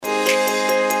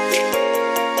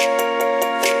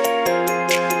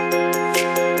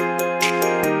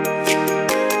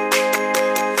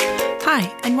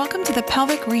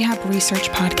Pelvic Rehab Research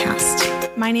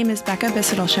Podcast. My name is Becca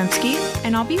Bisidolshensky,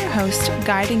 and I'll be your host,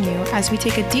 guiding you as we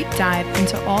take a deep dive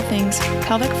into all things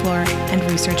pelvic floor and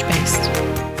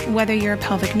research-based. Whether you're a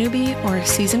pelvic newbie or a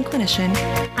seasoned clinician,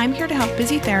 I'm here to help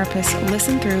busy therapists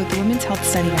listen through the Women's Health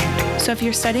Study Guide. So if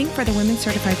you're studying for the Women's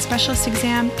Certified Specialist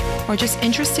exam or just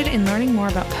interested in learning more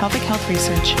about pelvic health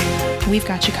research, we've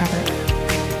got you covered.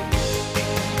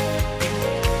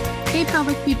 Hey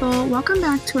pelvic people, welcome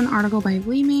back to an article by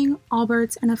Vleeming,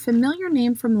 Alberts, and a familiar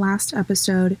name from last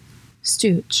episode,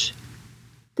 Stuge.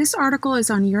 This article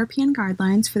is on European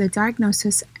guidelines for the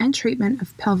diagnosis and treatment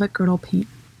of pelvic girdle pain.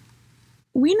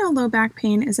 We know low back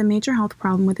pain is a major health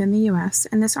problem within the US,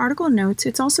 and this article notes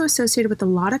it's also associated with a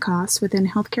lot of costs within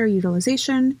healthcare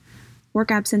utilization, work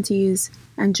absentees,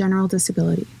 and general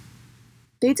disability.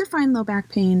 They define low back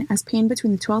pain as pain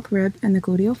between the 12th rib and the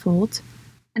gluteal fold,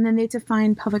 and then they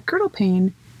define pelvic girdle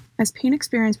pain as pain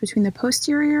experienced between the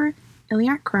posterior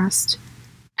iliac crest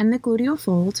and the gluteal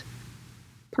fold,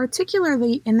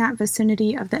 particularly in that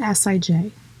vicinity of the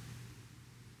SIJ.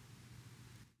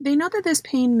 They note that this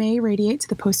pain may radiate to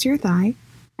the posterior thigh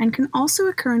and can also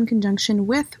occur in conjunction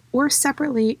with or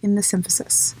separately in the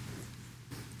symphysis.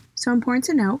 So important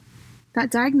to note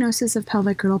that diagnosis of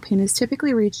pelvic girdle pain is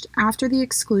typically reached after the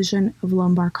exclusion of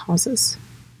lumbar causes.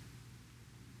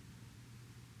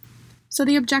 So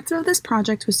the objective of this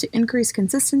project was to increase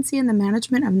consistency in the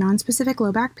management of nonspecific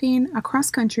low back pain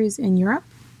across countries in Europe.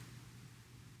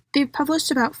 They've published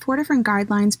about 4 different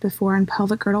guidelines before on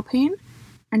pelvic girdle pain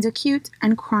and acute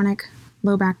and chronic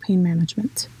low back pain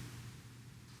management.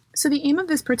 So the aim of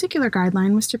this particular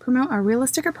guideline was to promote a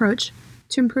realistic approach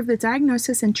to improve the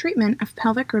diagnosis and treatment of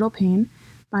pelvic girdle pain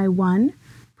by 1.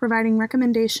 Providing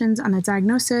recommendations on the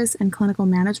diagnosis and clinical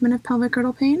management of pelvic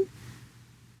girdle pain,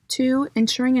 2.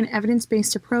 Ensuring an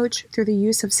evidence-based approach through the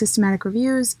use of systematic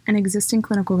reviews and existing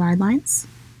clinical guidelines.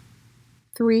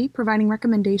 3. Providing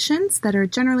recommendations that are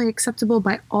generally acceptable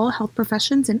by all health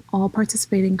professions in all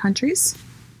participating countries.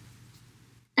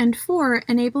 And 4.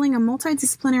 Enabling a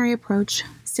multidisciplinary approach,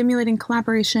 stimulating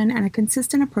collaboration and a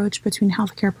consistent approach between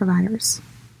healthcare providers.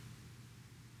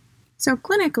 So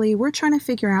clinically, we're trying to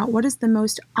figure out what is the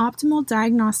most optimal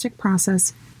diagnostic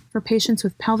process for patients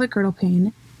with pelvic girdle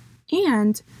pain,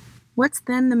 and what's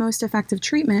then the most effective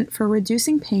treatment for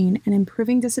reducing pain and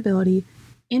improving disability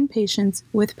in patients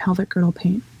with pelvic girdle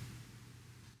pain.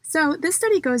 So this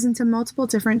study goes into multiple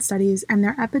different studies and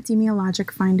their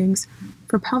epidemiologic findings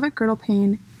for pelvic girdle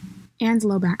pain and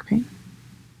low back pain.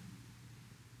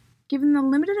 Given the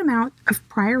limited amount of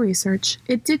prior research,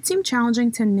 it did seem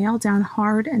challenging to nail down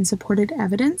hard and supported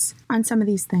evidence on some of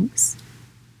these things.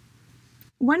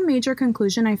 One major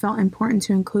conclusion I felt important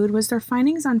to include was their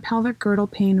findings on pelvic girdle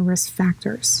pain risk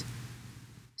factors.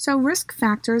 So risk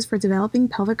factors for developing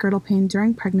pelvic girdle pain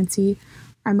during pregnancy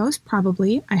are most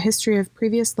probably a history of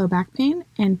previous low back pain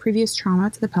and previous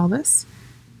trauma to the pelvis.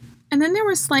 And then there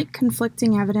was slight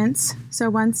conflicting evidence, so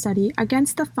one study,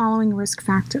 against the following risk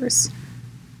factors: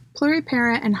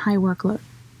 pluripara and high workload.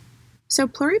 So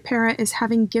pluripara is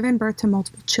having given birth to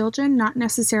multiple children, not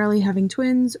necessarily having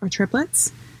twins or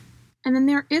triplets. And then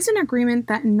there is an agreement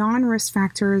that non-risk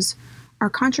factors are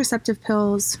contraceptive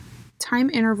pills, time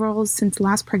intervals since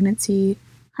last pregnancy,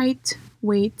 height,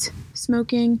 weight,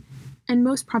 smoking, and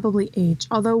most probably age,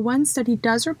 although one study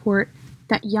does report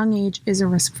that young age is a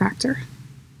risk factor.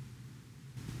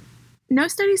 No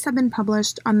studies have been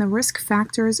published on the risk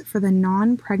factors for the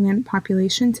non-pregnant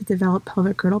population to develop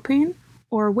pelvic girdle pain,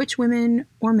 or which women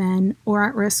or men are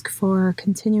at risk for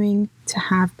continuing to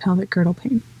have pelvic girdle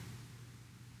pain.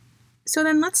 So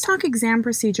then let's talk exam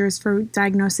procedures for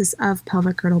diagnosis of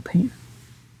pelvic girdle pain.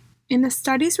 In the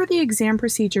studies where the exam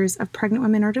procedures of pregnant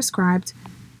women are described,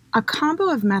 a combo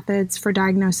of methods for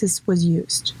diagnosis was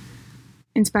used: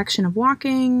 inspection of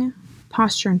walking,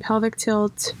 posture and pelvic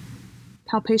tilt,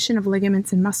 palpation of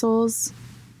ligaments and muscles,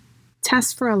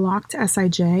 test for a locked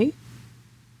SIJ,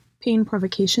 pain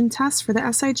provocation test for the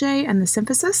SIJ and the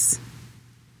symphysis.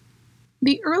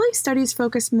 The early studies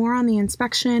focused more on the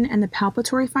inspection and the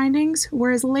palpatory findings,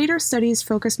 whereas later studies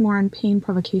focused more on pain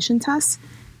provocation tests,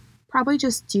 probably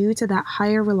just due to that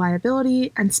higher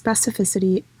reliability and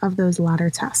specificity of those latter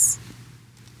tests.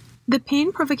 The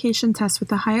pain provocation tests with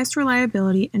the highest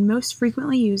reliability and most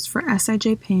frequently used for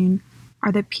SIJ pain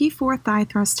are the P4 thigh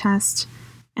thrust test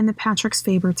and the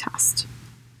Patrick's-Faber test.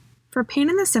 For pain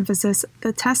in the symphysis,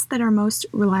 the tests that are most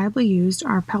reliably used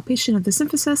are palpation of the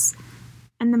symphysis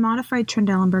and the modified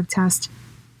Trendelenburg test.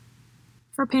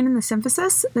 For pain in the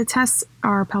symphysis, the tests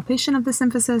are palpation of the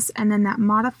symphysis and then that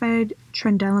modified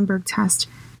Trendelenburg test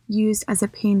used as a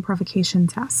pain provocation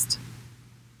test.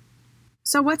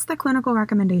 So what's the clinical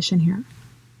recommendation here?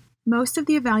 Most of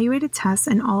the evaluated tests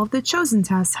and all of the chosen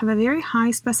tests have a very high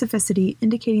specificity,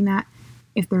 indicating that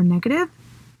if they're negative,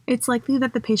 it's likely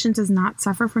that the patient does not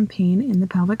suffer from pain in the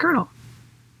pelvic girdle.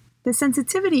 The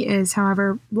sensitivity is,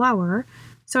 however, lower,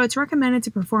 so it's recommended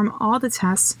to perform all the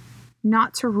tests,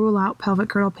 not to rule out pelvic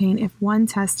girdle pain if one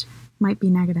test might be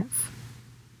negative.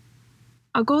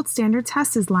 A gold standard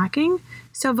test is lacking,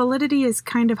 so validity is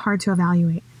kind of hard to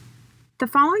evaluate. The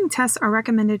following tests are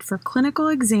recommended for clinical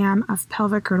exam of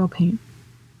pelvic girdle pain.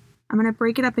 I'm going to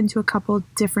break it up into a couple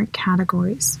different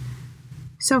categories.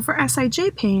 So for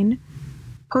SIJ pain,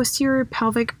 posterior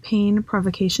pelvic pain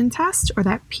provocation test, or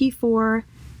that P4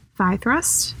 thigh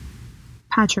thrust,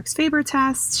 Patrick's Faber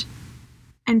test,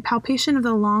 and palpation of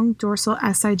the long dorsal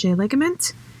SIJ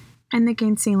ligament, and the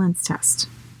Gaines-Salins test.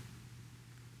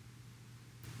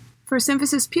 For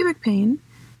symphysis pubic pain,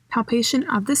 palpation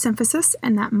of the symphysis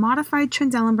and that modified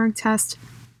Trendelenburg test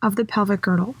of the pelvic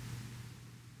girdle.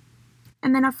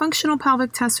 And then a functional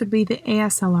pelvic test would be the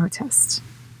ASLR test.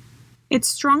 It's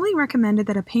strongly recommended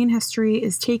that a pain history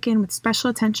is taken with special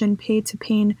attention paid to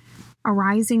pain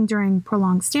arising during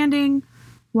prolonged standing,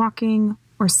 walking,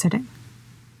 or sitting.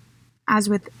 As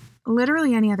with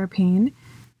literally any other pain,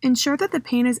 ensure that the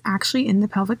pain is actually in the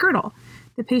pelvic girdle.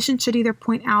 The patient should either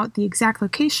point out the exact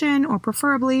location or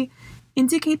preferably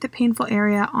indicate the painful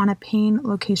area on a pain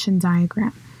location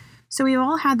diagram. So we've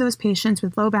all had those patients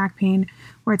with low back pain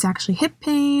where it's actually hip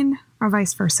pain or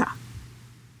vice versa.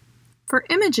 For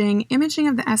imaging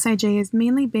of the SIJ is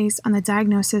mainly based on the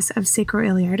diagnosis of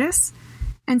sacroiliitis,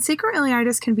 and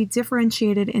sacroiliitis can be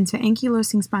differentiated into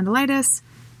ankylosing spondylitis,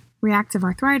 reactive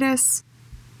arthritis,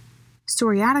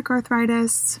 psoriatic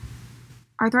arthritis,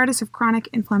 arthritis of chronic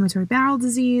inflammatory bowel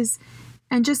disease,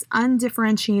 and just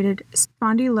undifferentiated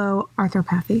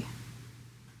spondyloarthropathy.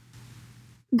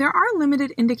 There are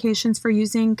limited indications for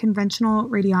using conventional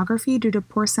radiography due to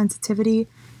poor sensitivity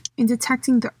in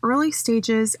detecting the early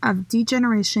stages of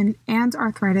degeneration and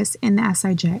arthritis in the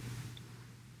SIJ.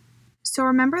 So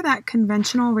remember that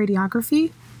conventional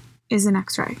radiography is an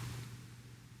X-ray.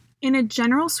 In a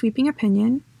general sweeping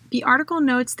opinion, the article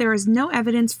notes there is no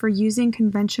evidence for using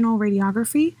conventional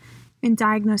radiography in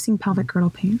diagnosing pelvic girdle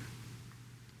pain.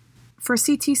 For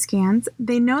CT scans,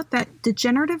 they note that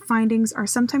degenerative findings are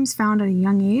sometimes found at a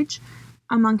young age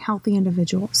among healthy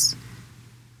individuals.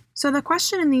 So the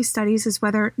question in these studies is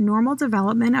whether normal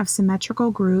development of symmetrical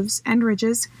grooves and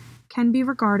ridges can be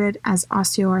regarded as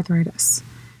osteoarthritis.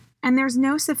 And there's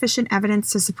no sufficient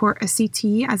evidence to support a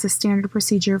CT as a standard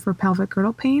procedure for pelvic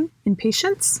girdle pain in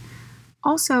patients.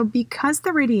 Also, because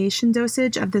the radiation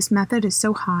dosage of this method is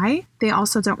so high, they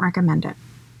also don't recommend it.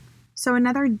 So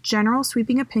another general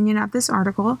sweeping opinion of this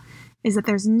article is that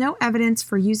there's no evidence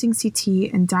for using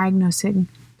CT in diagnosing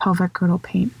pelvic girdle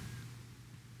pain.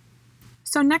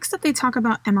 So next up, they talk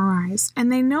about MRIs,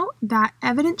 and they note that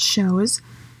evidence shows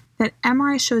that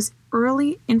MRI shows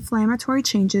early inflammatory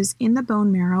changes in the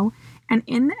bone marrow and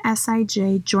in the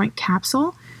SIJ joint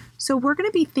capsule. So we're going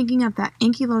to be thinking of that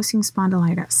ankylosing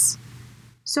spondylitis.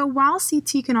 So while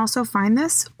CT can also find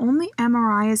this, only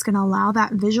MRI is going to allow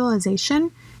that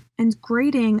visualization and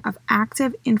grading of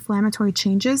active inflammatory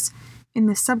changes in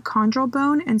the subchondral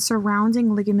bone and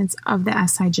surrounding ligaments of the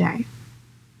SIJ.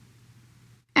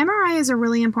 MRI is a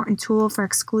really important tool for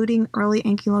excluding early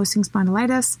ankylosing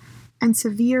spondylitis and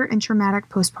severe and traumatic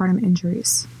postpartum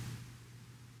injuries.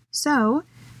 So,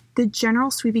 the general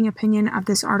sweeping opinion of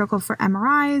this article for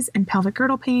MRIs and pelvic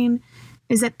girdle pain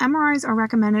is that MRIs are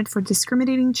recommended for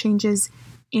discriminating changes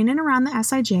in and around the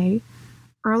SIJ,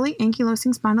 early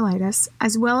ankylosing spondylitis,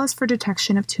 as well as for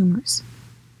detection of tumors.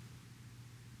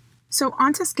 So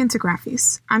on to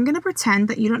scintigraphies. I'm going to pretend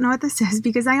that you don't know what this is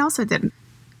because I also didn't.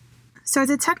 So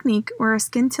it's a technique where a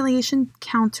scintillation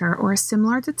counter or a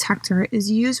similar detector is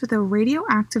used with a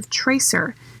radioactive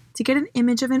tracer to get an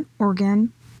image of an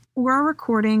organ or a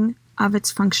recording of its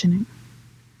functioning.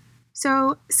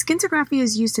 So scintigraphy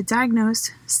is used to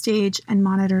diagnose, stage, and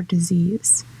monitor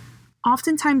disease.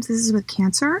 Oftentimes this is with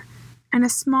cancer, and a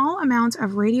small amount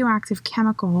of radioactive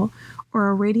chemical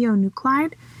or a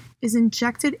radionuclide is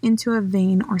injected into a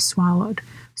vein or swallowed.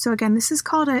 So again, this is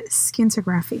called a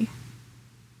scintigraphy.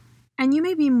 And you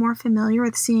may be more familiar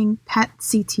with seeing PET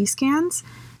CT scans,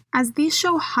 as these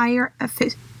show higher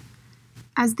efficiency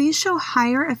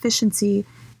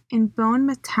in bone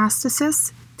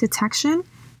metastasis detection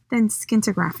than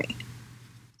scintigraphy.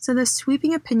 So the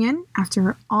sweeping opinion,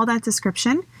 after all that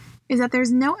description, is that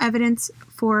there's no evidence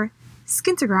for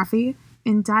scintigraphy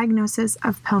in diagnosis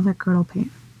of pelvic girdle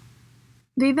pain.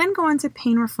 They then go on to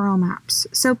pain referral maps.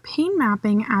 So pain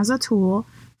mapping as a tool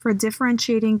for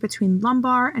differentiating between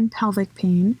lumbar and pelvic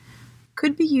pain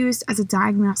could be used as a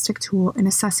diagnostic tool in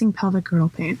assessing pelvic girdle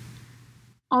pain.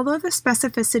 Although the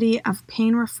specificity of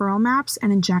pain referral maps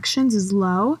and injections is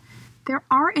low, there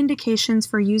are indications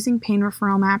for using pain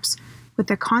referral maps with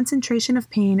the concentration of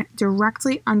pain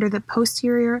directly under the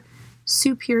posterior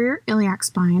superior iliac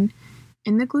spine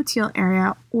in the gluteal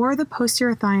area or the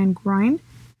posterior thigh and groin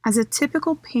as a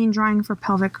typical pain drawing for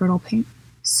pelvic girdle pain.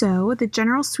 So, the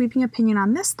general sweeping opinion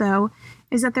on this, though,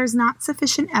 is that there's not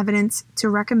sufficient evidence to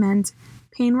recommend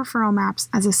pain referral maps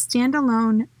as a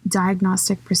standalone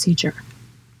diagnostic procedure.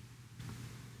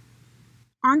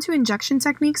 On to injection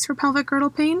techniques for pelvic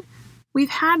girdle pain. We've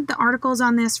had the articles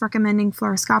on this recommending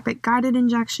fluoroscopic guided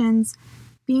injections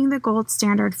being the gold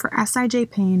standard for SIJ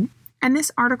pain, and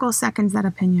this article seconds that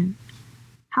opinion.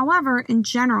 However, in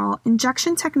general,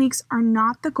 injection techniques are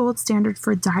not the gold standard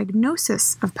for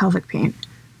diagnosis of pelvic pain.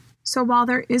 So while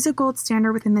there is a gold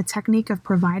standard within the technique of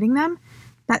providing them,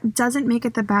 that doesn't make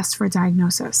it the best for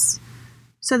diagnosis.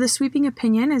 So the sweeping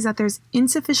opinion is that there's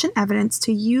insufficient evidence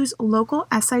to use local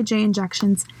SIJ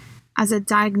injections as a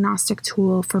diagnostic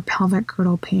tool for pelvic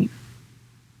girdle pain.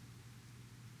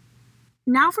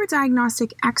 Now for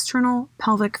diagnostic external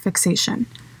pelvic fixation.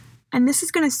 And this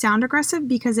is going to sound aggressive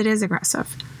because it is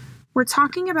aggressive. We're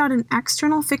talking about an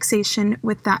external fixation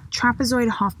with that trapezoid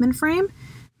Hoffman frame.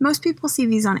 Most people see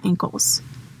these on ankles.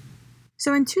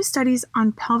 So in 2 studies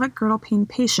on pelvic girdle pain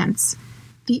patients,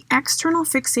 the external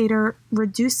fixator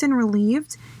reduced and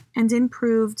relieved and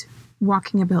improved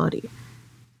walking ability.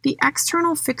 The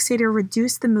external fixator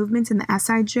reduced the movements in the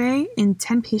SIJ in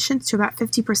 10 patients to about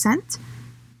 50%.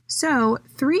 So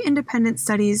 3 independent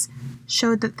studies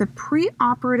showed that the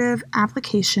preoperative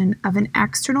application of an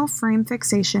external frame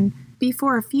fixation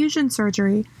before a fusion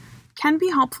surgery can be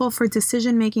helpful for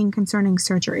decision-making concerning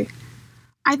surgery.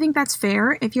 I think that's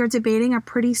fair. If you're debating a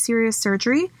pretty serious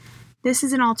surgery, this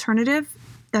is an alternative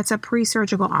that's a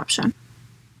pre-surgical option.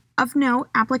 Of note,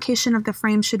 application of the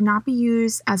frame should not be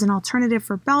used as an alternative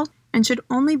for belt and should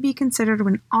only be considered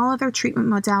when all other treatment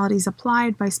modalities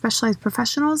applied by specialized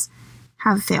professionals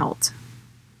have failed.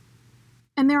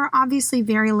 And there are obviously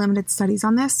very limited studies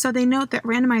on this, so they note that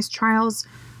randomized trials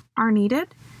are needed.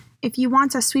 If you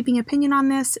want a sweeping opinion on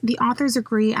this, the authors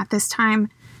agree at this time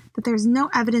that there's no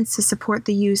evidence to support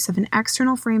the use of an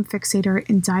external frame fixator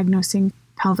in diagnosing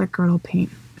pelvic girdle pain.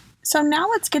 So now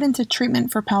let's get into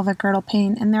treatment for pelvic girdle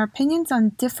pain and their opinions on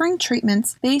differing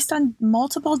treatments based on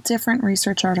multiple different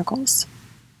research articles.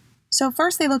 So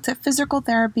first they looked at physical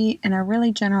therapy in a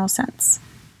really general sense.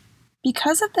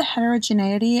 Because of the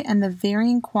heterogeneity and the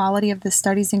varying quality of the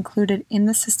studies included in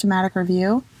the systematic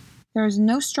review, there is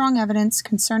no strong evidence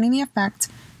concerning the effect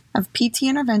of PT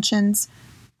interventions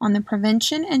on the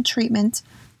prevention and treatment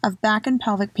of back and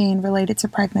pelvic pain related to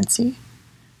pregnancy.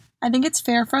 I think it's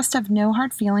fair for us to have no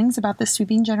hard feelings about this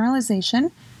sweeping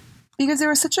generalization because there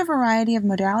are such a variety of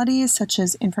modalities such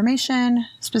as information,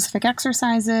 specific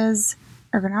exercises,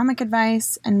 ergonomic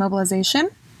advice, and mobilization.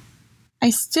 I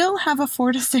still have a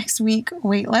 4 to 6 week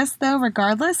wait list though,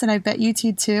 regardless, and I bet you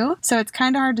do too, so it's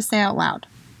kind of hard to say out loud.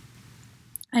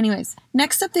 Anyways,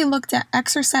 next up they looked at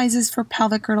exercises for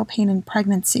pelvic girdle pain in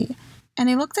pregnancy, and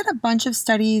they looked at a bunch of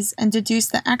studies and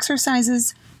deduced that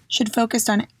exercises should focus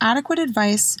on adequate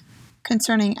advice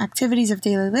concerning activities of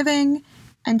daily living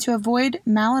and to avoid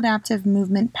maladaptive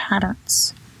movement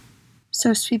patterns.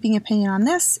 So sweeping opinion on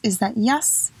this is that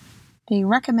yes, they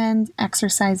recommend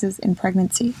exercises in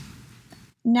pregnancy.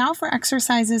 Now for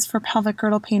exercises for pelvic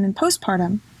girdle pain in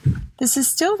postpartum. This is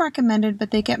still recommended, but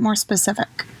they get more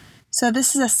specific. So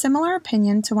this is a similar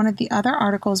opinion to one of the other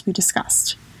articles we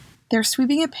discussed. Their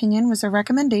sweeping opinion was a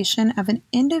recommendation of an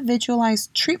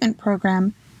individualized treatment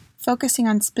program focusing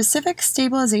on specific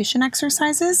stabilization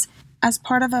exercises as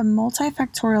part of a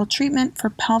multifactorial treatment for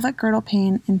pelvic girdle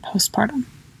pain in postpartum.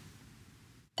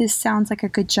 This sounds like a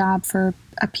good job for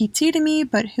a PT to me,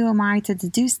 but who am I to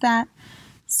deduce that?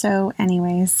 So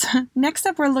anyways, next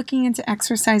up we're looking into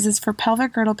exercises for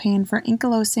pelvic girdle pain for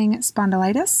ankylosing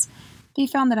spondylitis. They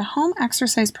found that a home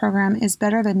exercise program is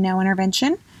better than no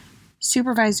intervention,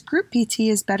 supervised group PT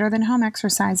is better than home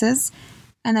exercises,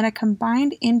 and that a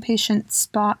combined inpatient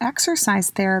spa exercise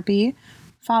therapy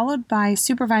followed by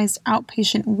supervised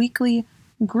outpatient weekly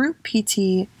group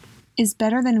PT is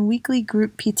better than weekly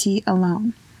group PT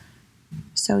alone.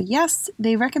 So yes,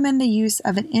 they recommend the use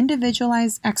of an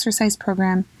individualized exercise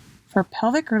program for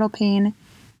pelvic girdle pain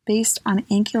based on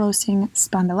ankylosing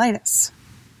spondylitis.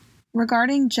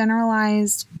 Regarding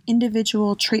generalized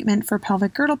individual treatment for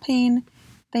pelvic girdle pain,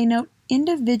 they note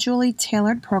individually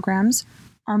tailored programs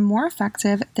are more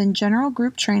effective than general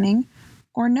group training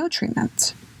or no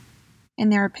treatment. In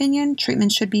their opinion,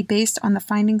 treatment should be based on the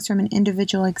findings from an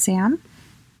individual exam.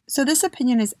 So this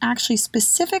opinion is actually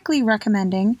specifically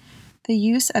recommending the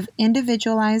use of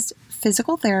individualized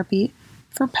physical therapy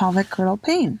for pelvic girdle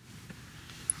pain.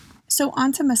 So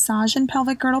onto massage and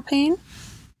pelvic girdle pain.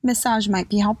 Massage might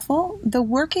be helpful. The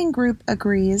working group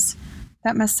agrees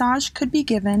that massage could be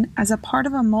given as a part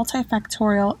of a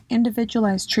multifactorial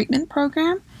individualized treatment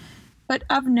program, but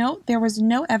of note, there was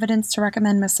no evidence to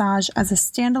recommend massage as a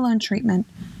standalone treatment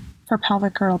for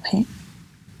pelvic girdle pain.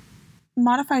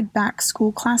 Modified back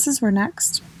school classes were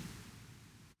next.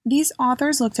 These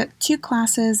authors looked at 2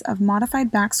 classes of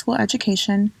modified back school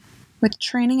education with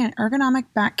training and ergonomic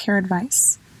back care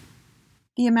advice.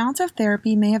 The amount of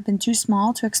therapy may have been too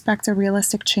small to expect a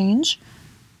realistic change,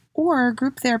 or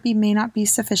group therapy may not be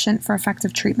sufficient for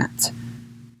effective treatment.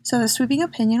 So the sweeping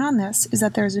opinion on this is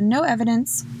that there is no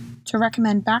evidence to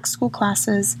recommend back school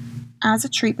classes as a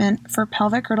treatment for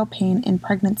pelvic girdle pain in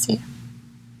pregnancy.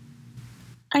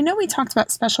 I know we talked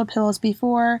about special pillows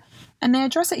before, and they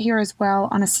address it here as well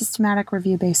on a systematic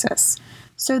review basis.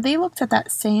 So they looked at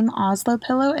that same Oslo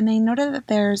pillow and they noted that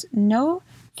there's no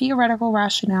theoretical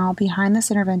rationale behind this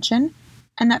intervention,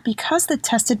 and that because the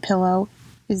tested pillow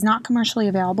is not commercially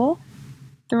available,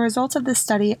 the results of this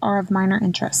study are of minor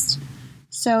interest.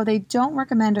 So they don't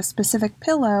recommend a specific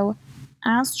pillow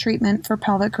as treatment for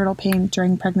pelvic girdle pain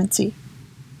during pregnancy.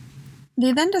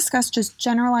 They then discussed just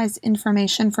generalized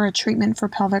information for a treatment for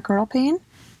pelvic girdle pain,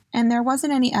 and there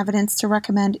wasn't any evidence to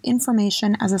recommend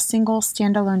information as a single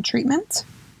standalone treatment.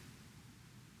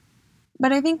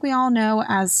 But I think we all know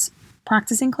as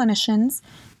practicing clinicians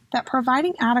that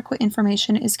providing adequate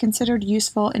information is considered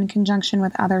useful in conjunction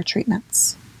with other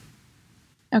treatments.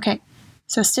 Okay,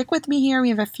 so stick with me here. We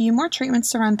have a few more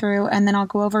treatments to run through, and then I'll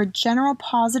go over general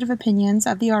positive opinions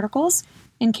of the articles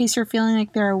in case you're feeling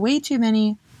like there are way too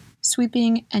many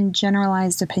sweeping and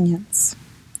generalized opinions.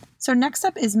 So next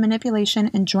up is manipulation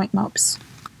and joint mopes.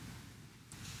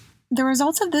 The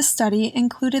results of this study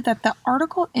included that the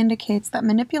article indicates that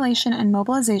manipulation and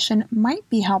mobilization might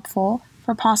be helpful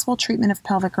for possible treatment of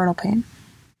pelvic girdle pain.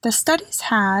 The studies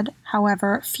had,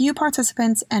 however, few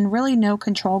participants and really no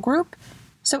control group,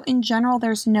 so in general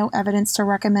there's no evidence to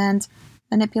recommend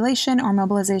manipulation or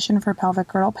mobilization for pelvic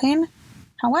girdle pain.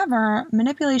 However,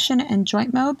 manipulation and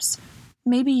joint mopes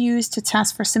may be used to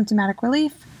test for symptomatic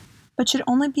relief, but should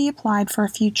only be applied for a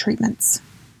few treatments.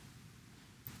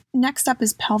 Next up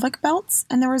is pelvic belts,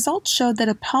 and the results showed that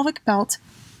a pelvic belt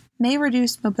may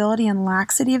reduce mobility and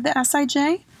laxity of the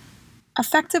SIJ.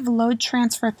 Effective load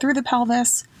transfer through the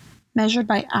pelvis, measured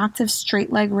by active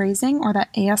straight leg raising, or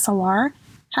that ASLR,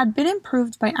 had been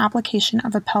improved by application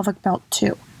of a pelvic belt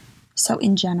too. So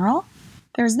in general,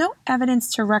 there is no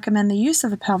evidence to recommend the use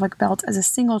of a pelvic belt as a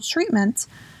single treatment,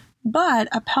 but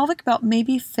a pelvic belt may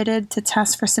be fitted to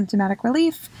test for symptomatic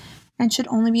relief and should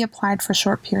only be applied for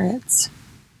short periods.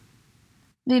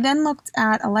 They then looked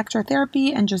at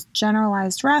electrotherapy and just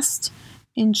generalized rest.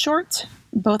 In short,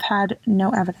 both had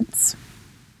no evidence.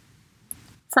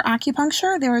 For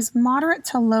acupuncture, there was moderate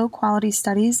to low quality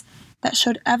studies that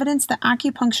showed evidence that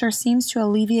acupuncture seems to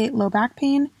alleviate low back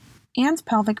pain and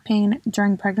pelvic pain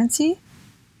during pregnancy.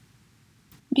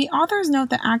 The authors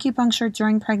note that acupuncture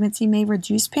during pregnancy may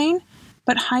reduce pain,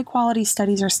 but high-quality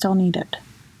studies are still needed.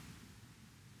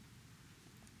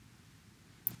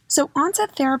 So on to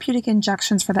therapeutic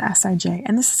injections for the SIJ,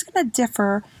 and this is going to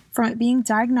differ from it being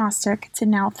diagnostic to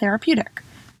now therapeutic.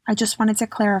 I just wanted to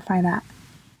clarify that.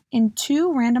 In 2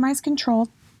 randomized controlled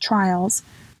trials,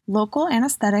 local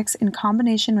anesthetics in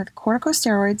combination with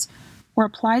corticosteroids were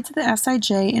applied to the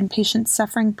SIJ in patients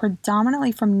suffering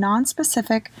predominantly from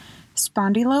nonspecific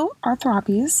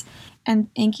spondyloarthropathies and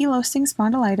ankylosing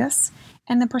spondylitis,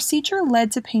 and the procedure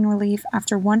led to pain relief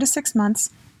after 1 to 6 months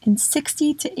in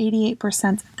 60 to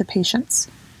 88% of the patients.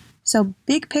 So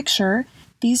big picture,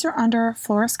 these are under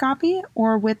fluoroscopy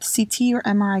or with CT or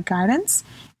MRI guidance,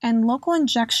 and local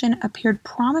injection appeared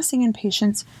promising in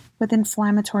patients with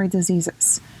inflammatory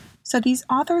diseases. So these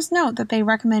authors note that they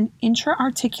recommend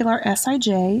intra-articular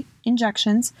SIJ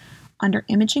injections under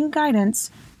imaging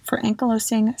guidance for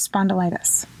ankylosing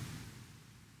spondylitis.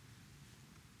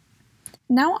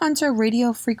 Now onto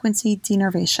radiofrequency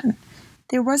denervation.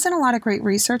 There wasn't a lot of great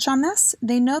research on this.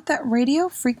 They note that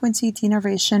radiofrequency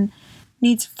denervation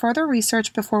needs further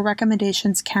research before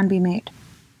recommendations can be made.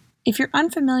 If you're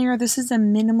unfamiliar, this is a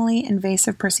minimally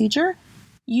invasive procedure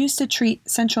used to treat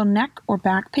central neck or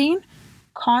back pain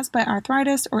caused by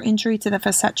arthritis or injury to the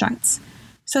facet joints.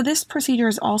 So this procedure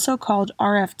is also called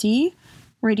RFD,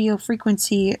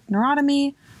 radiofrequency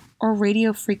neurotomy, or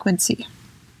radiofrequency.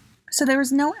 So there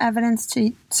was no evidence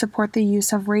to support the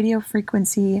use of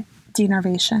radiofrequency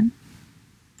denervation.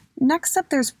 Next up,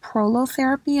 there's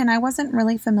prolotherapy, and I wasn't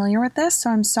really familiar with this,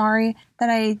 so I'm sorry that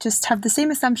I just have the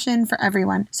same assumption for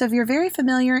everyone. So if you're very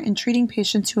familiar in treating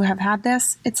patients who have had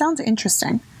this, it sounds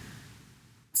interesting.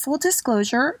 Full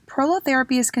disclosure,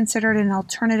 prolotherapy is considered an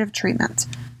alternative treatment,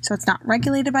 so it's not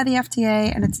regulated by the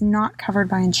FDA and it's not covered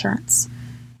by insurance.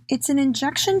 It's an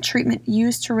injection treatment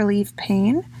used to relieve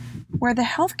pain, where the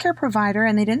healthcare provider,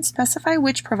 and they didn't specify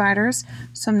which providers,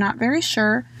 so I'm not very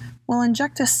sure, will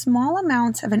inject a small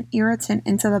amount of an irritant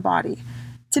into the body.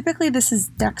 Typically, this is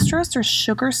dextrose or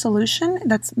sugar solution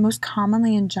that's most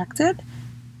commonly injected.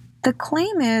 The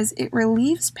claim is it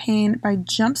relieves pain by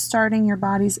jump-starting your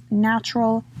body's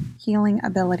natural healing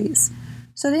abilities.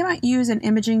 So they might use an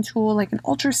imaging tool like an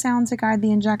ultrasound to guide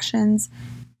the injections,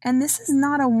 and this is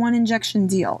not a one injection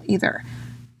deal either.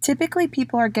 Typically,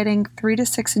 people are getting 3 to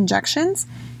 6 injections,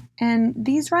 and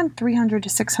these run $300 to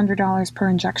 $600 per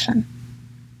injection.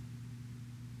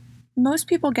 Most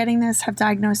people getting this have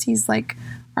diagnoses like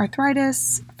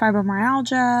arthritis,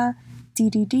 fibromyalgia,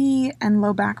 DDD, and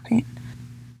low back pain.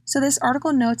 So this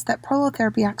article notes that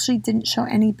prolotherapy actually didn't show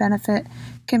any benefit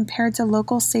compared to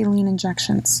local saline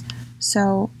injections.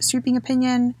 So, sweeping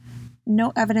opinion,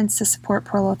 no evidence to support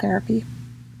prolotherapy.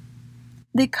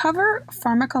 They cover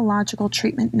pharmacological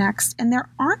treatment next, and there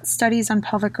aren't studies on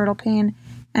pelvic girdle pain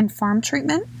and pharm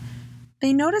treatment.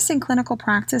 They notice in clinical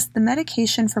practice the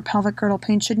medication for pelvic girdle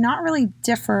pain should not really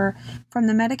differ from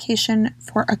the medication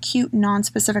for acute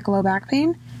non-specific low back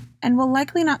pain, and will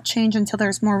likely not change until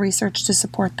there's more research to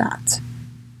support that.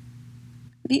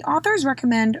 The authors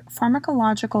recommend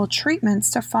pharmacological treatments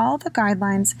to follow the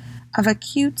guidelines of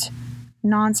acute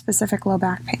non-specific low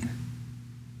back pain.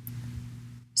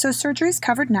 So surgery is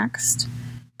covered next.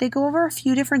 They go over a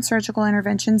few different surgical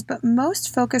interventions, but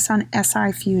most focus on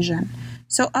SI fusion.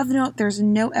 So of note, there's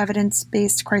no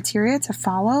evidence-based criteria to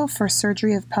follow for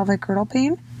surgery of pelvic girdle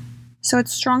pain. So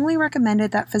it's strongly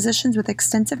recommended that physicians with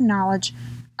extensive knowledge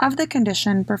of the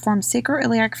condition perform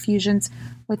sacroiliac fusions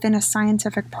within a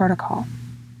scientific protocol.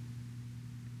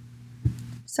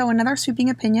 So another sweeping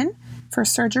opinion for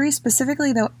surgery,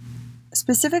 specifically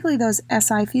those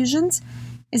SI fusions,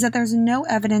 is that there's no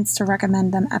evidence to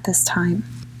recommend them at this time.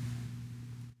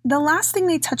 The last thing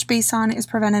they touch base on is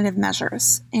preventative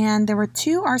measures, and there were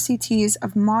 2 RCTs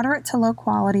of moderate to low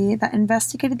quality that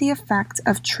investigated the effect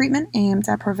of treatment aimed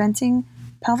at preventing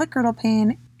pelvic girdle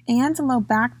pain and low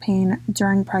back pain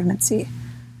during pregnancy.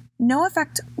 No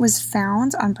effect was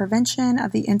found on prevention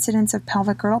of the incidence of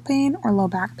pelvic girdle pain or low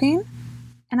back pain,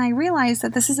 and I realize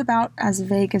that this is about as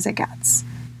vague as it gets.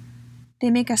 They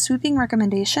make a sweeping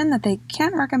recommendation that they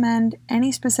can't recommend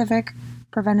any specific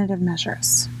preventative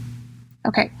measures.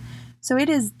 Okay, so it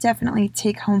is definitely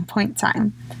take-home point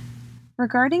time.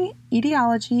 Regarding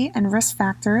etiology and risk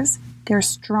factors, there's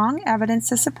strong evidence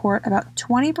to support about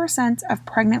 20% of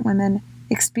pregnant women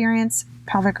experience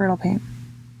pelvic girdle pain.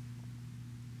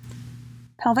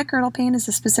 Pelvic girdle pain is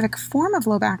a specific form of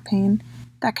low back pain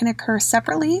that can occur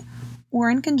separately or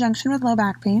in conjunction with low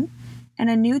back pain, and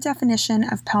a new definition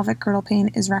of pelvic girdle pain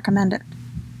is recommended.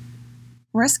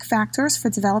 Risk factors for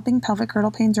developing pelvic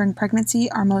girdle pain during pregnancy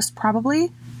are most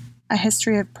probably a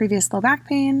history of previous low back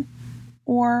pain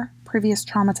or previous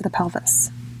trauma to the pelvis.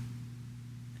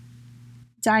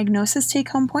 Diagnosis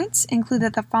take-home points include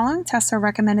that the following tests are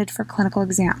recommended for clinical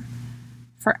exam.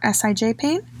 For SIJ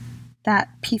pain, that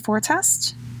P4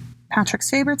 test,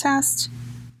 Patrick's-Faber test,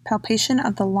 palpation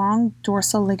of the long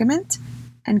dorsal ligament,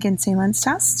 and Ginselin's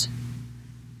test.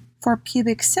 For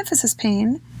pubic symphysis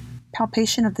pain,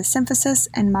 palpation of the symphysis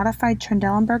and modified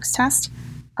Trendelenburg's test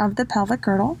of the pelvic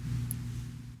girdle.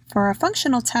 For a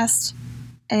functional test,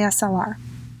 ASLR.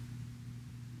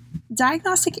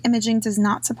 Diagnostic imaging does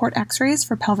not support x-rays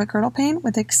for pelvic girdle pain,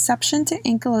 with exception to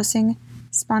ankylosing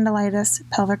spondylitis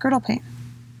pelvic girdle pain.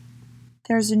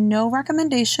 There's no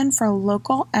recommendation for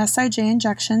local SIJ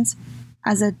injections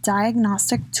as a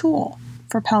diagnostic tool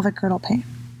for pelvic girdle pain.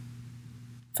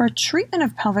 For treatment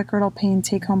of pelvic girdle pain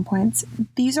take-home points,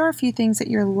 these are a few things that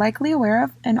you're likely aware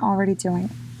of and already doing.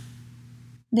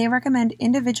 They recommend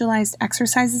individualized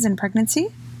exercises in pregnancy.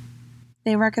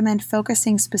 They recommend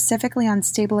focusing specifically on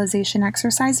stabilization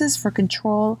exercises for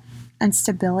control and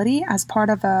stability as part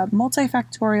of a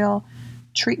multifactorial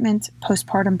treatment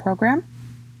postpartum program.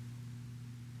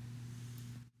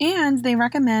 And they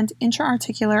recommend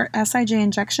intra-articular SIJ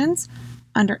injections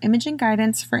under imaging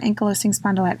guidance for ankylosing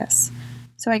spondylitis.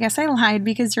 So I guess I lied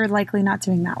because you're likely not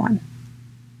doing that one.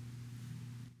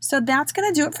 So that's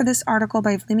going to do it for this article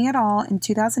by Vleeming et al. In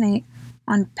 2008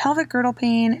 on pelvic girdle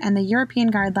pain and the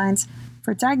European guidelines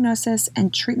for diagnosis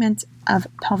and treatment of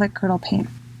pelvic girdle pain.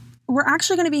 we're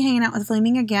actually going to be hanging out with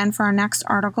Vleeming again for our next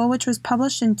article, which was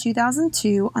published in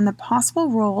 2002 on the possible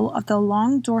role of the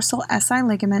long dorsal SI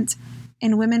ligament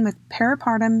in women with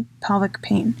peripartum pelvic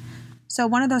pain. So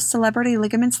one of those celebrity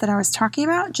ligaments that I was talking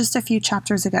about just a few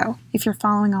chapters ago, if you're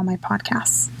following all my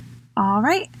podcasts. All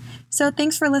right. So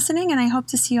thanks for listening, and I hope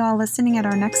to see you all listening at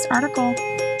our next article.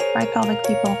 Bye, pelvic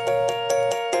people.